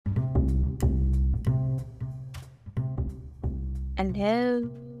Hello.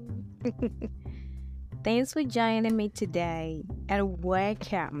 Thanks for joining me today and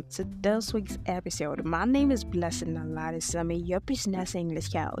welcome to this week's episode. My name is Blessing Alarisami, your business English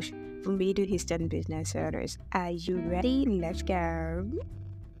coach for Middle Eastern business owners. Are you ready? Let's go.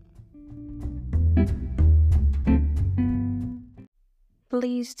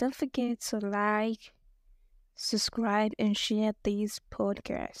 Please don't forget to like, subscribe, and share this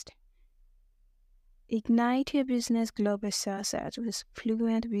podcast. Ignite your business global success with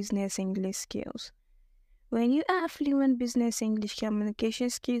fluent business English skills. When you have fluent business English communication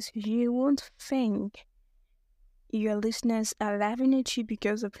skills, you won't think your listeners are laughing at you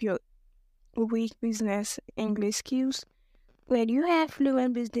because of your weak business English skills. When you have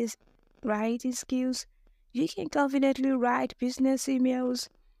fluent business writing skills, you can confidently write business emails,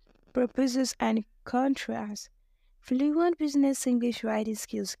 proposals, and contracts. Fluent business English writing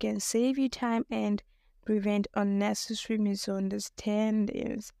skills can save you time and prevent unnecessary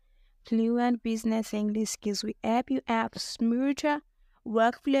misunderstandings. Fluent business English skills will help you have smoother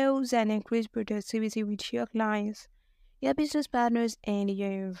workflows and increase productivity with your clients, your business partners, and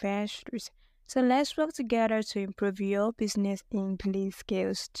your investors. So let's work together to improve your business English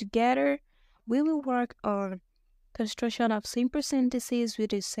skills. Together, we will work on construction of simple sentences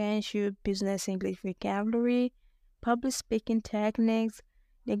with essential business English vocabulary, public speaking techniques,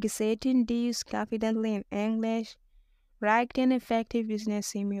 negotiating deals confidently in English, writing effective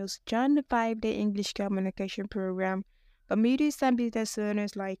business emails. Join the 5-day English communication program for medium-sized business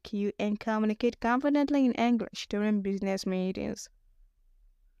owners like you and communicate confidently in English during business meetings.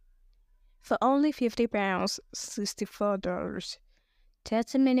 For only £50, $64.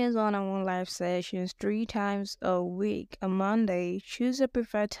 30 minutes one-on-one live sessions 3 times a week. On Monday, choose your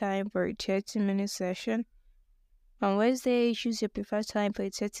preferred time for a 30-minute session. On Wednesday, choose your preferred time for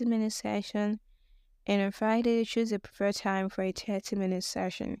a 30-minute session. And on Friday, choose your preferred time for a 30-minute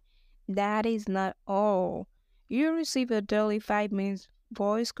session. That is not all. You'll receive a daily 5 minutes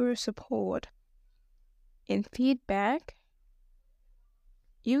voice call support. In feedback,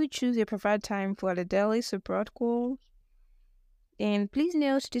 you choose your preferred time for the daily support call. And please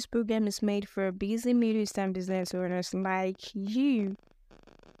note this program is made for busy middle-time business owners like you.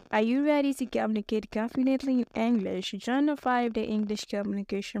 Are you ready to communicate confidently in English? Join the 5-day English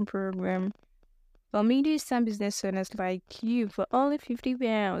communication program for medium-sized business owners like you for only £50,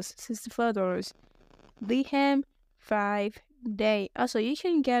 $64. DM 5-day. Also, you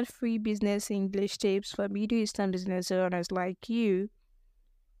can get free business English tips for medium-sized business owners like you.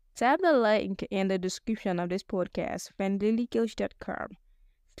 Tap the link in the description of this podcast,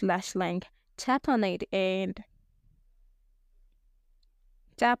 fendelicoach.com/link. Tap on it and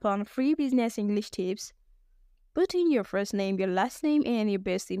tap on free business English tips. Put in your first name, your last name, and your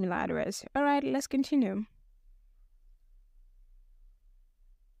best email address. Alright, let's continue.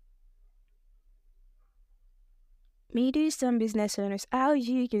 Medium business owners, how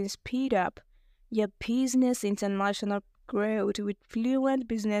you can speed up your business international growth with fluent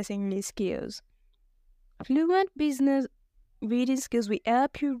business English skills. Fluent business reading skills will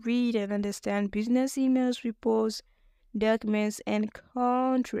help you read and understand business emails, reports, documents, and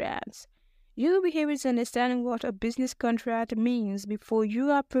contracts. You'll be able to understand what a business contract means before you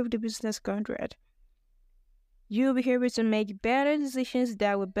approve the business contract. You'll be able to make better decisions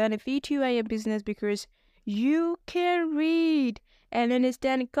that will benefit you and your business because you can read and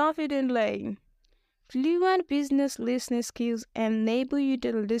understand confidently. Fluent business listening skills enable you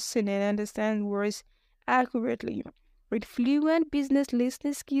to listen and understand words accurately. With fluent business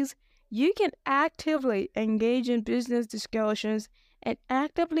listening skills, you can actively engage in business discussions and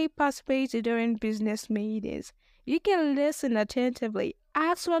actively participate during business meetings. You can listen attentively,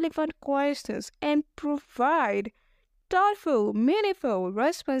 ask relevant questions, and provide thoughtful, meaningful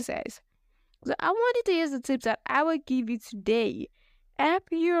responses. So I wanted to use the tips that I will give you today.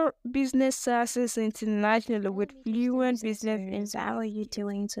 Help your business success internationally with fluent business and how are you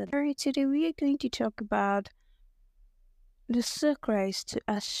doing today? Today we are going to talk about the secrets to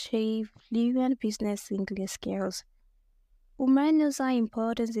achieve fluent business English skills. Woman knows how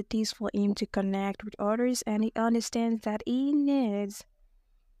important it is for him to connect with others and he understands that he needs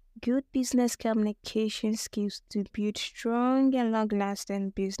good business communication skills to build strong and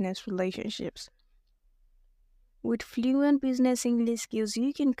long-lasting business relationships. With fluent business English skills,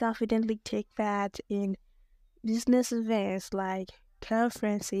 you can confidently take part in business events like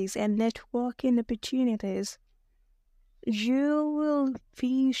conferences and networking opportunities. You will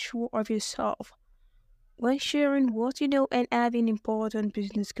feel sure of yourself when sharing what you know and having important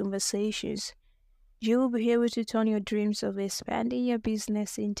business conversations. You will be able to turn your dreams of expanding your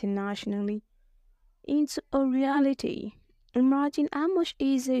business internationally into a reality. Imagine how much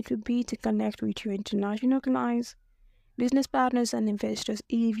easier it would be to connect with your international clients, business partners, and investors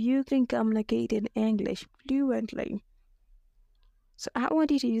if you can communicate in English fluently. So, I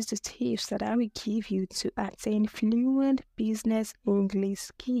want you to use the tips that I will give you to attain fluent business English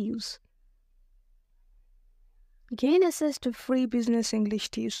skills. Gain access to free business English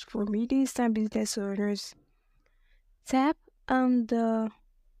tips for medium-sized business owners. Tap on the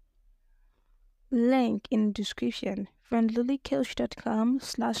link in the description from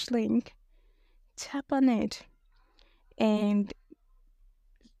lilycoach.com/link. Tap on it and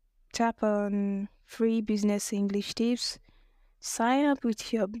tap on free business English tips. Sign up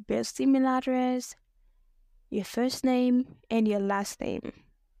with your best email address, your first name, and your last name.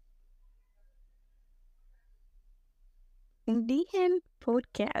 DM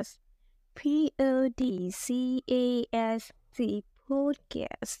Podcast, PODCAST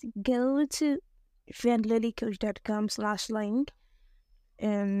Podcast. Go to friendlilycoach.com/link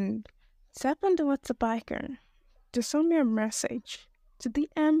and tap on the WhatsApp icon to send me a message to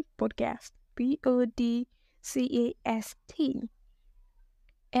DM Podcast, PODCAST.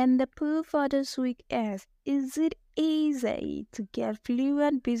 And the poll for this week is it easy to get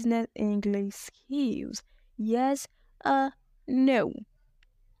fluent business English skills? Yes or no?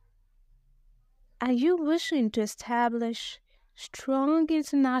 Are you wishing to establish strong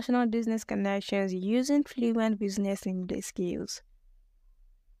international business connections using fluent business English skills?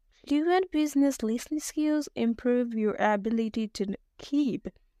 Fluent business listening skills improve your ability to keep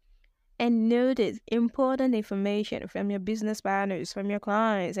and notice important information from your business partners, from your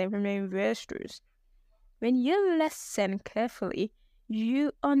clients, and from your investors. When you listen carefully,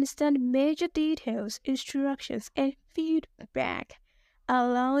 you understand major details, instructions, and feedback,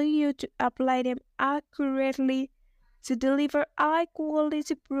 allowing you to apply them accurately to deliver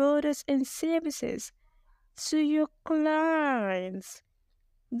high-quality products and services to your clients.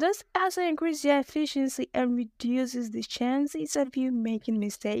 This also increases your efficiency and reduces the chances of you making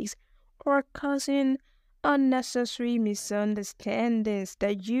mistakes or causing unnecessary misunderstandings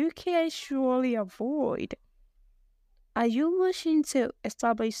that you can surely avoid. Are you wishing to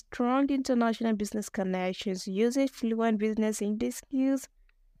establish strong international business connections using fluent business English skills?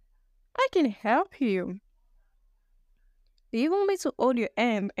 I can help you. Do you want me to hold your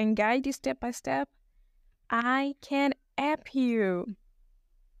hand and guide you step by step? I can help you.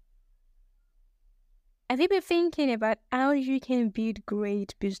 Have you been thinking about how you can build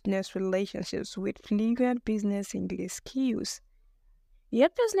great business relationships with fluent business English skills? Your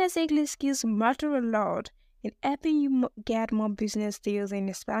business English skills matter a lot in helping you get more business deals and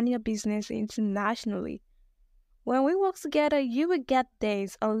expand your business internationally. When we work together, you will get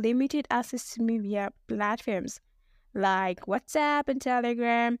this unlimited access to me via platforms like WhatsApp and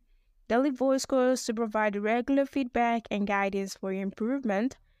Telegram, daily voice calls to provide regular feedback and guidance for your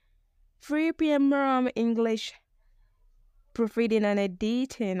improvement, free premium English proofreading and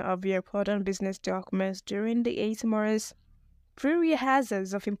editing of your important business documents during the 8 months, free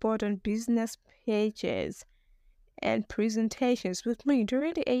rehearsals of important business pages and presentations with me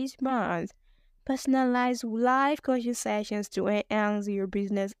during the 8 months, personalized live coaching sessions to enhance your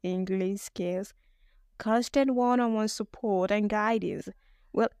business English skills, constant one-on-one support and guidance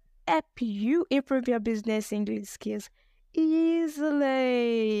will help you improve your business English skills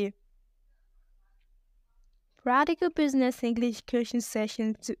easily. Practical business English coaching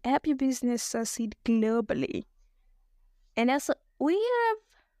sessions to help your business succeed globally. And also, we have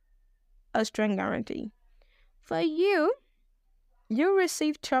a strong guarantee. For you, you'll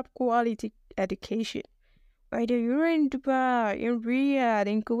receive top quality education. Whether you're in Dubai, in Riyadh,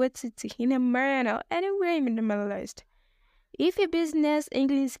 in Kuwait City, in Amman, or anywhere in the Middle East. If your business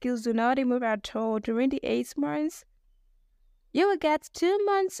English skills do not improve at all during the 8 months, you will get 2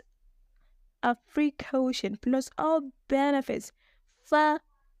 months of free coaching plus all benefits for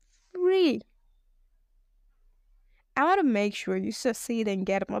free. I want to make sure you succeed and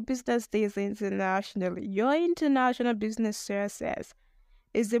get more business deals internationally. Your international business success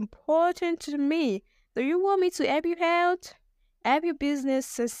is important to me. Do you want me to help you out? Help your business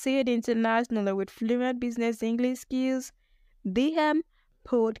succeed internationally with fluent business English skills? DM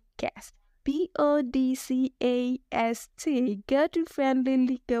Podcast. PODCAST. Go to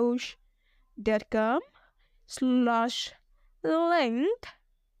friendlilycoach.com/link.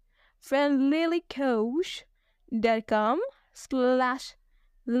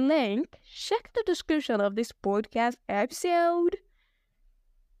 friendlilycoach.com/link. Check the description of this podcast episode.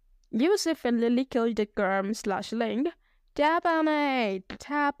 Use friendlilycoach.com/link. Tap on it.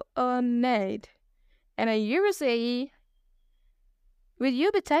 Tap on it. And you will see, will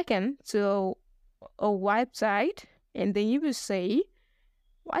you be taken to a website And then you will say,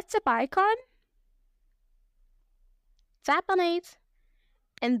 WhatsApp icon, tap on it,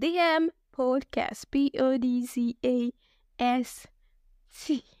 and DM podcast, PODCAST.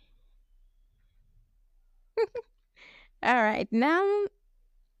 All right, now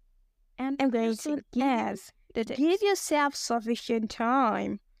I'm going to give yourself sufficient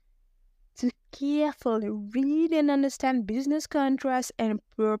time to carefully read and understand business contracts and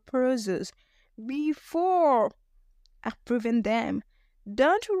proposals before approving them.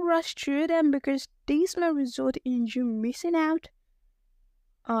 Don't rush through them because this may result in you missing out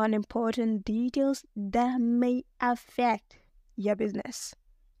on important details that may affect your business.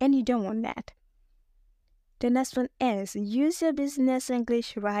 And you don't want that. The next one is use your business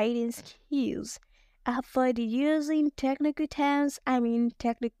English writing skills. Avoid using technical terms,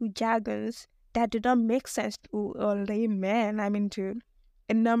 technical jargons that do not make sense to a layman, to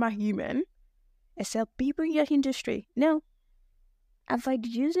a normal human, except people in your industry. No, avoid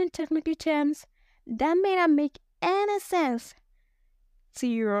using technical terms that may not make any sense to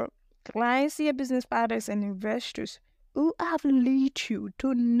your clients, your business partners, and investors who have little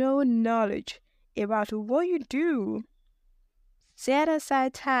to no knowledge about what you do. Set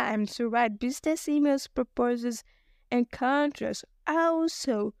aside time to write business emails, proposals, and contracts.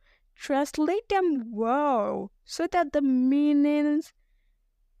 Also, translate them well so that the meanings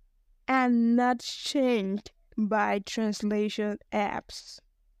are not changed by translation apps.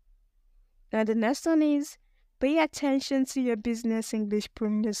 Now, the next one is pay attention to your business English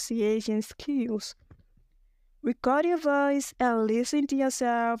pronunciation skills. Record your voice and listen to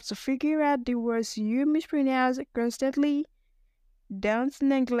yourself to figure out the words you mispronounce constantly. Don't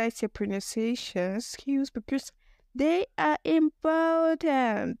neglect your pronunciation skills because they are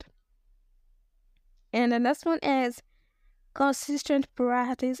important. And the next one is consistent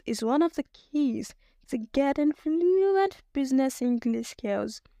practice is one of the keys to getting fluent business English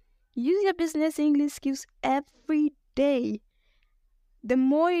skills. Use your business English skills every day. The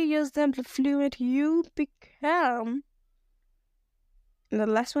more you use them, the fluent you become. And the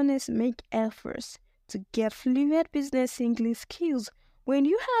last one is make efforts to get fluent business English skills. When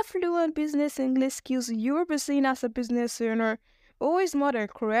you have fluent business English skills, you will be seen as a business owner who is more than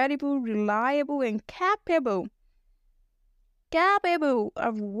credible, reliable, and capable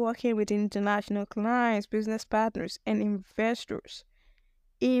of working with international clients, business partners, and investors.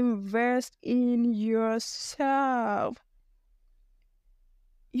 Invest in yourself.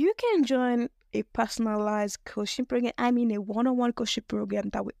 You can join a personalized coaching program, a one-on-one coaching program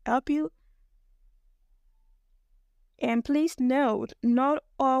that will help you. And please note, not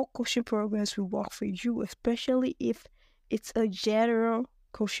all coaching programs will work for you, especially if it's a general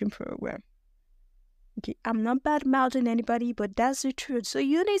coaching program. Okay, I'm not bad-mouthing anybody, but that's the truth. So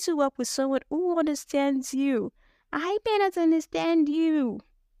you need to work with someone who understands you. I may not understand you.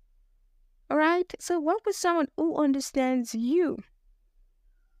 Alright? So work with someone who understands you.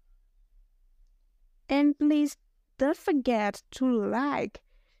 And please don't forget to like,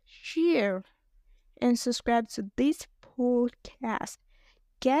 share, and subscribe to this podcast.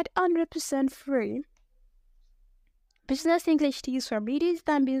 Get 100% free business English tips for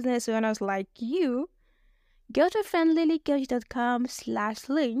medium-time business owners like you. Go to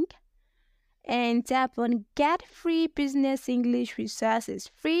friendlilycoach.com/link and tap on Get Free Business English Resources.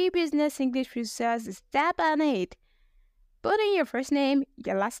 Free Business English Resources. Tap on it. Put in your first name,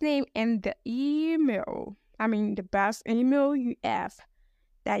 your last name, and the email. The best email you have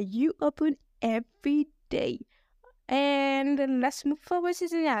that you open every day. And let's move forward to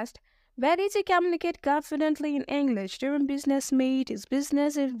the next. Ready to communicate confidently in English during business meetings,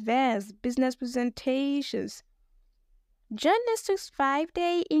 business events, business presentations. Join this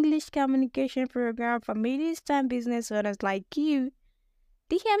 5-day English communication program for medium-time business owners like you.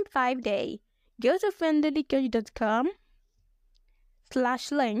 DM 5-day. Go to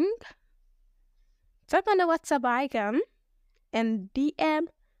friendlilycoach.com/link. Tap on the WhatsApp icon and DM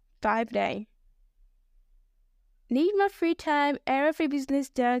 5-day. Need more free time, error-free business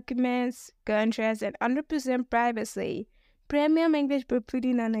documents, contracts, and 100% privacy. Premium English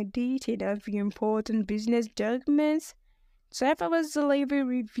proofreading and editing of your important business documents. 12 hours delivery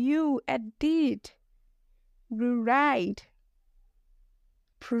review, edit, rewrite.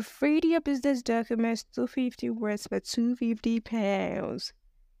 Proofread your business documents 250 words for £250.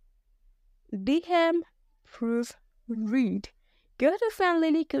 DM proofread. Go to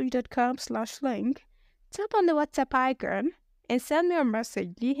friendlilycoach.com/link. Tap on the WhatsApp icon and send me a message.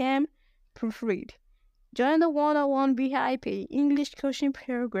 DM proofread. Join the one-on-one VIP English coaching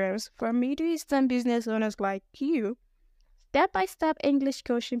programs for Middle-Eastern business owners like you. Step-by-step English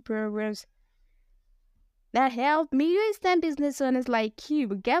coaching programs that help medium and business owners like you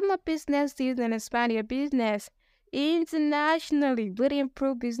get more business deals and expand your business internationally with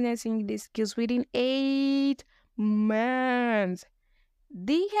improved business English skills within 8 months.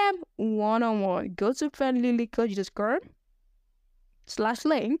 DM one-on-one. Go to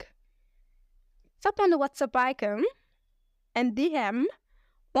friendlilycoach.com/link. Tap on the WhatsApp icon and DM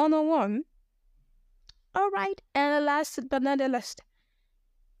one-on-one. Alright, and last but not the least,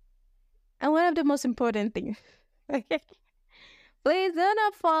 and one of the most important things, please do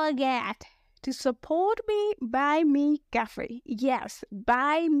not forget to support me, buy me coffee. Yes,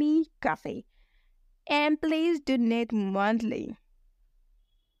 buy me coffee. And please donate monthly.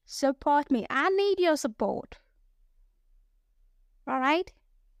 Support me. I need your support. Alright?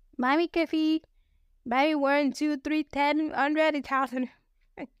 Buy me coffee. Buy me 1, 2, 3, 10, 100, 1,000.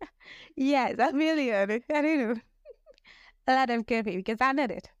 Yes, a million. I don't know. A lot of coffee because I need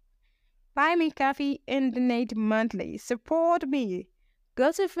it. Buy me coffee and donate monthly. Support me.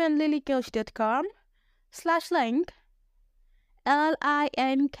 Go to friendlilycoach.com/link.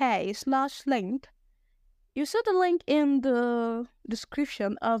 LINK/link. You saw the link in the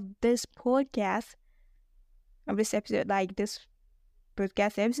description of this podcast, of this episode, like this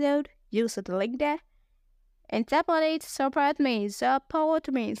podcast episode. You saw the link there. And tap on it. Support me.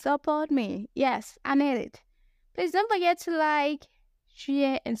 Support me. Support me. Yes, I need it. Please don't forget to like,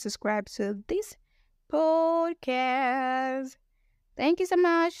 share, and subscribe to this podcast. Thank you so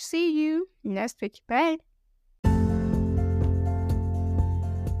much. See you next week. Bye.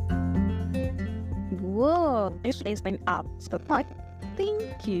 Whoa, this is been up. So,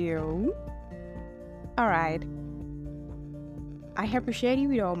 thank you. Alright. I appreciate you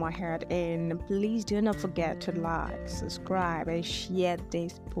with all my heart, and please do not forget to like, subscribe, and share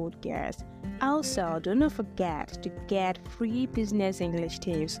this podcast. Also, do not forget to get free business English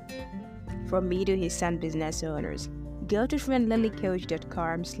tips from Middle Eastern business owners. Go to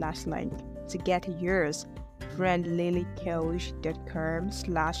friendlilycoach.com/link to get yours.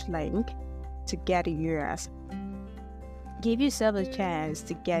 friendlilycoach.com/link to get yours. Give yourself a chance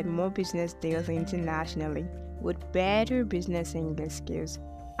to get more business deals internationally with better business English skills.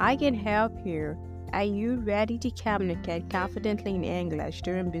 I can help you. Are you ready to communicate confidently in English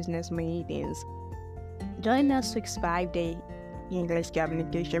during business meetings? Join us week's 5-day English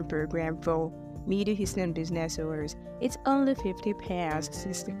communication program for Middle Eastern business owners. It's only £50,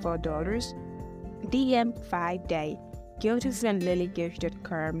 $64. DM 5-day. Go to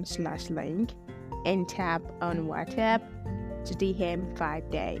friendlilycoach.com/link and tap on WhatsApp to DM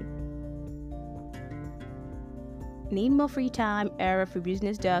 5-day. Need more free time, error for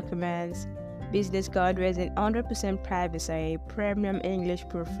business documents, business contracts, and 100% privacy, premium English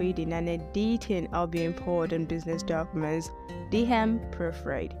proofreading, and editing of your important business documents? DM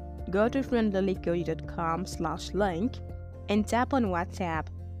proofread. Go to friendlilycoach.com/link and tap on WhatsApp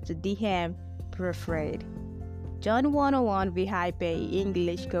to DM proofread. Join one-on-one VIP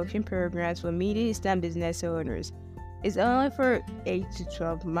English coaching programs for Middle Eastern business owners. It's only for 8 to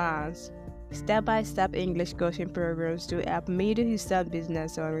 12 months. Step-by-step English coaching programs to help Middle Eastern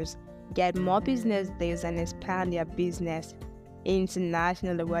business owners get more business deals and expand their business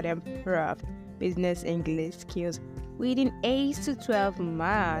internationally with improved business English skills within 8 to 12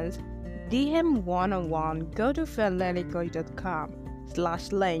 months. DM one-on-one. Go to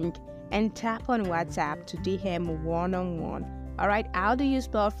friendlilycoach.com/link and tap on WhatsApp to DM one-on-one. Alright, how do you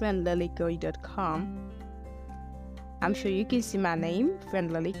spell friendlilycoach.com? I'm sure you can see my name,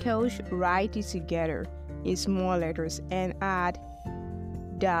 Friendly Coach. Write it together in small letters and add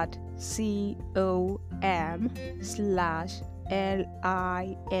 .com/LINK.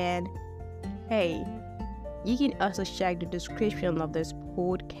 You can also check the description of this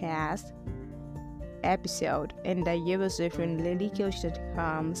podcast episode and the user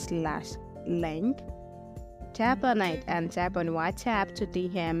friendlilycoach.com/link. Tap on it and tap on WhatsApp to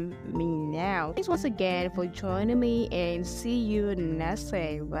DM me now. Thanks once again for joining me, and see you next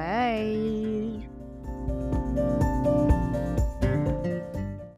week. Bye.